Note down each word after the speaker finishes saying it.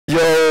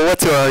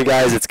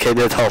morning, guys. It's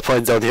Kenny at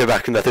Teleportingzone here,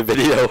 back with another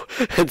video.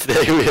 And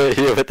today we are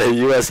here with the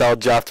USL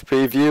Draft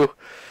Preview.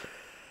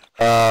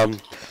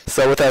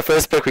 So with our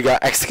first pick, we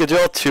got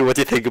Excadrill 2. What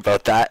do you think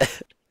about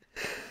that?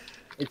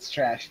 It's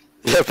trash.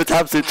 Yeah, it's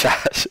absolute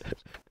trash.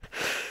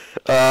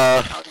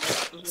 I'll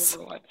just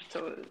watch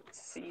to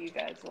see you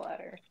guys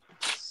later.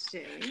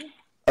 See?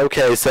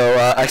 Okay, so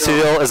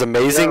Excadrill is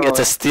amazing. It's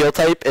a steel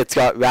type. It's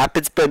got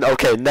rapid spin.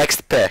 Okay,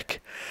 next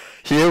pick.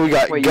 Here we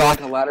got Wait, you want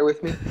to ladder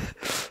with me?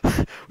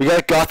 We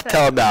got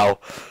Gothitelle now.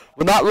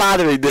 We're not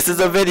laddering. This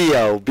is a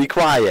video. Be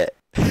quiet.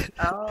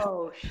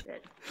 Oh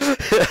shit.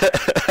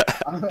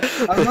 I'm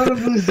gonna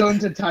move zone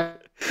to time.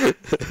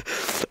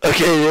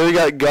 Okay, here we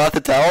got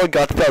Gothitelle.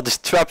 Gothitelle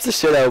just traps the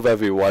shit out of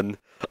everyone.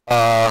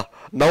 No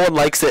one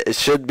likes it. It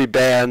should be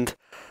banned.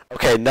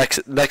 Okay,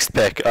 next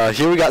pick.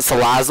 Here we got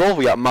Salazzle.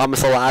 We got Mama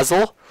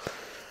Salazzle.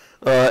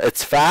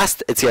 It's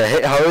fast. It's gonna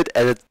hit hard,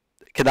 and it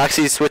can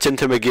actually switch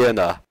into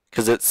Magearna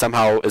because it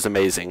somehow is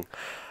amazing.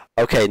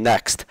 Okay,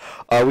 next.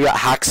 We got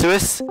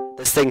Haxorus.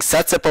 This thing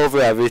sets up over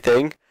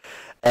everything,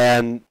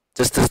 and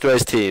just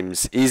destroys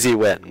teams. Easy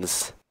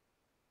wins.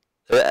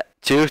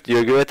 Chu, do you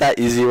agree with that?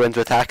 Easy wins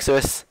with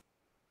Haxorus?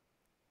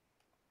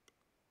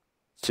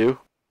 Chu?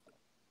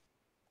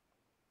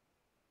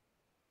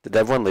 Did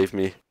everyone leave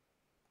me?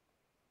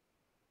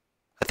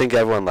 I think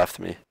everyone left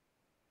me.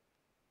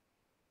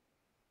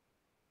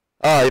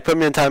 Oh, you put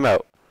me in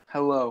timeout.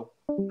 Hello.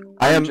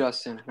 I'm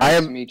Justin.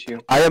 Nice to meet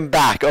you. I am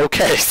back.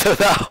 Okay, so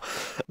now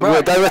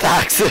we're done with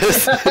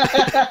Axis.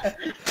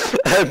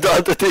 I'm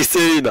done with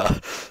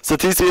T-Serena. So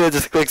T-Serena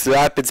just clicks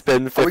rapid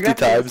spin 50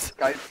 times.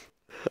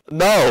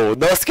 No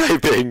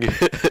Skyping.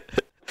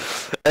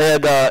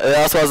 And it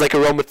also has like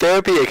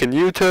aromatherapy. It can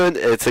U-turn.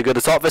 It's a good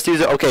assault vest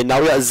user. Okay, now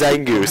we got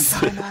Zangoose.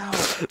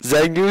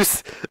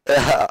 Zangoose.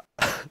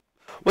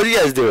 What do you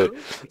guys do?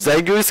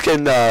 Zangoose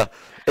can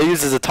it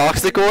uses a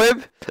toxic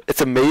orb. It's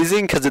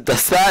amazing because it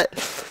does that.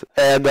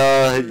 And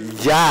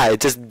yeah, it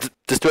just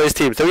destroys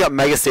teams. So we got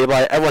Mega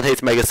Sableye. Everyone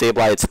hates Mega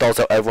Sableye. It stalls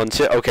out everyone's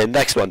shit. Okay,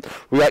 next one.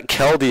 We got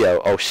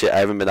Keldeo. Oh shit, I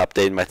haven't been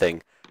updating my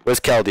thing. Where's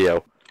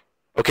Keldeo?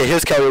 Okay,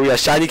 here's Keldeo. We got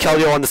shiny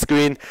Keldeo on the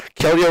screen.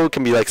 Keldeo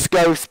can be like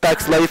Scout,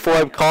 Specs,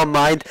 Layform, Calm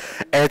Mind,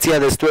 and it's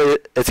gonna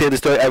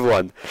destroy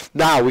everyone.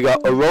 Now we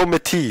got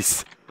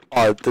Aromatisse.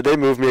 Oh, did they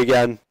move me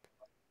again?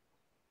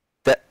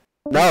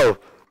 No.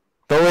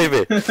 Don't leave me.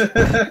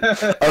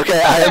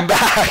 Okay, I am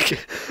back.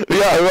 We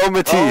got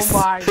Aromatisse. Oh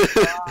my god.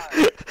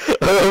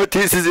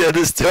 Aromatisse is gonna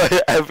destroy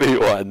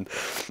everyone.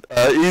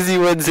 Easy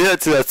wins here.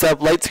 It's gonna set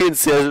up light screen,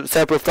 set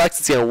up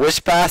reflex, it's gonna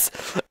wish pass,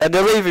 and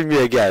they're leaving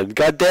me again.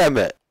 God damn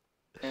it.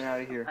 Get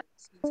out of here.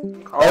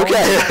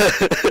 Okay.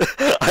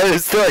 I am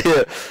still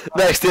here.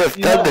 Next, we have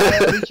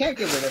Thunder. We can't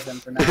get rid of him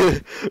for now.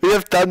 We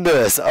have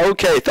Thundurus.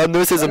 Okay,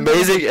 Thundurus is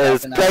amazing.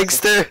 It's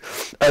Prankster.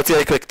 It's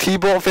gonna click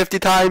T-Bolt 50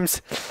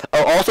 times.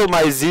 Also,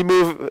 my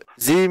Z-move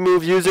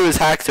user is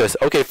Haxorus.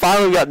 Okay,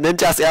 finally we got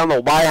Ninjask. I don't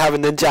know why I have a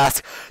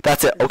Ninjask.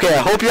 That's it. Okay,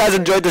 I hope you guys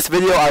enjoyed this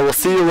video. I will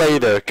see you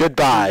later.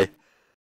 Goodbye.